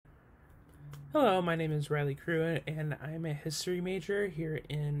Hello, my name is Riley Crew, and I'm a history major here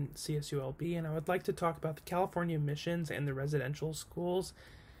in CSULB, and I would like to talk about the California missions and the residential schools,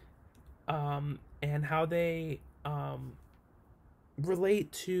 and how they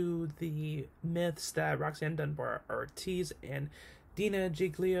relate to the myths that Roxanne Dunbar Ortiz and Dina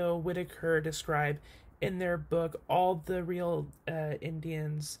Giglio Whitaker describe in their book, All the Real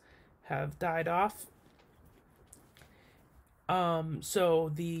Indians Have Died Off.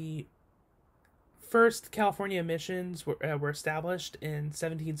 So the first California missions were established in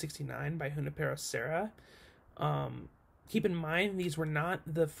 1769 by Junipero Serra. Keep in mind, these were not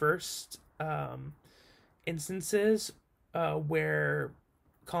the first instances where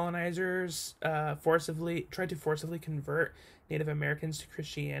colonizers forcibly convert Native Americans to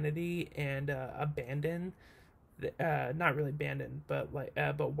Christianity and abandon, not really abandon, but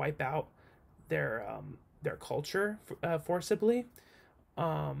wipe out their culture forcibly.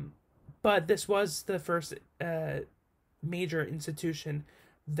 But this was the first major institution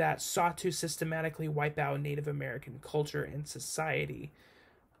that sought to systematically wipe out Native American culture and society.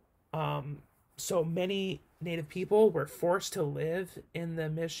 So many Native people were forced to live in the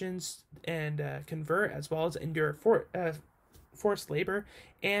missions and convert, as well as endure forced labor,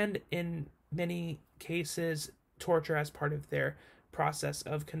 and in many cases, torture as part of their process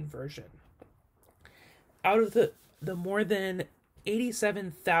of conversion. Out of the more than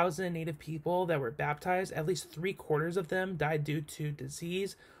 87,000 Native people that were baptized, at least three-quarters of them died due to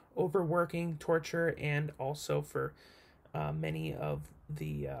disease, overworking, torture, and also for many of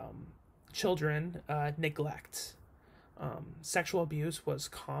the children, neglect. Sexual abuse was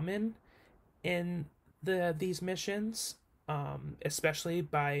common in these missions, especially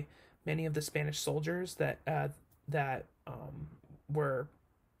by many of the Spanish soldiers that were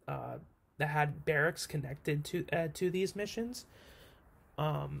that had barracks connected to these missions.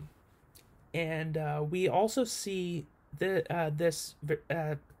 And we also see this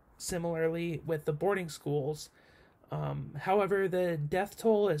similarly with the boarding schools. However, the death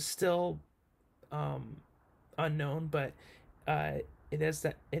toll is still unknown, but it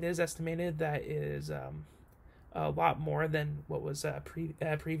is estimated that it is a lot more than what was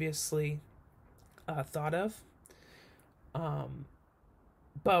previously thought of.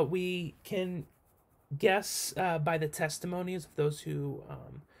 But we can guess by the testimonies of those who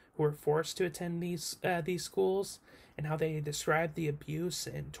were forced to attend these schools and how they describe the abuse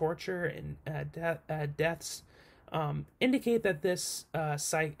and torture and deaths, indicate that this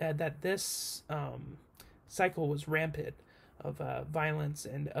cycle was rampant of violence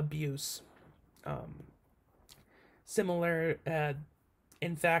and abuse. Similar,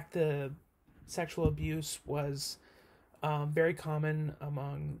 in fact, the sexual abuse was very common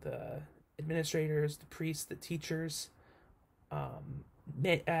among the administrators, the priests, the teachers, and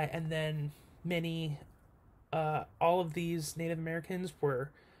then many, all of these Native Americans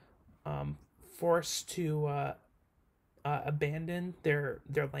were forced to abandon their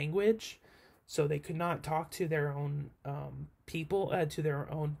language, so they could not talk to their own people, to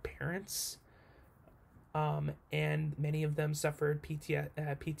their own parents. And many of them suffered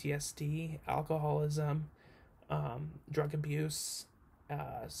PTSD, alcoholism, drug abuse,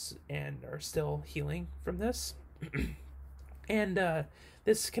 and are still healing from this. And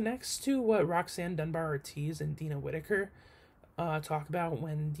this connects to what Roxanne Dunbar Ortiz and Dina Whitaker talk about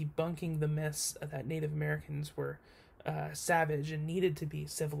when debunking the myths that Native Americans were savage and needed to be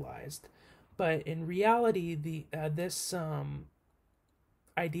civilized. But in reality, this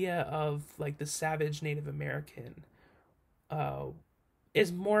idea of like the savage Native American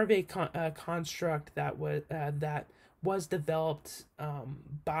is more of a construct that was developed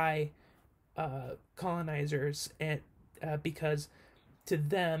by colonizers, and because to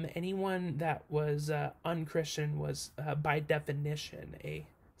them anyone that was unchristian was by definition a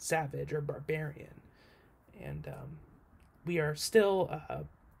savage or barbarian. And we are still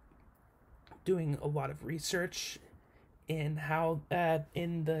doing a lot of research in how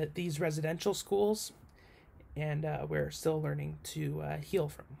in these residential schools, and we're still learning to heal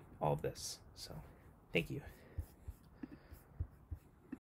from all of this. So, thank you.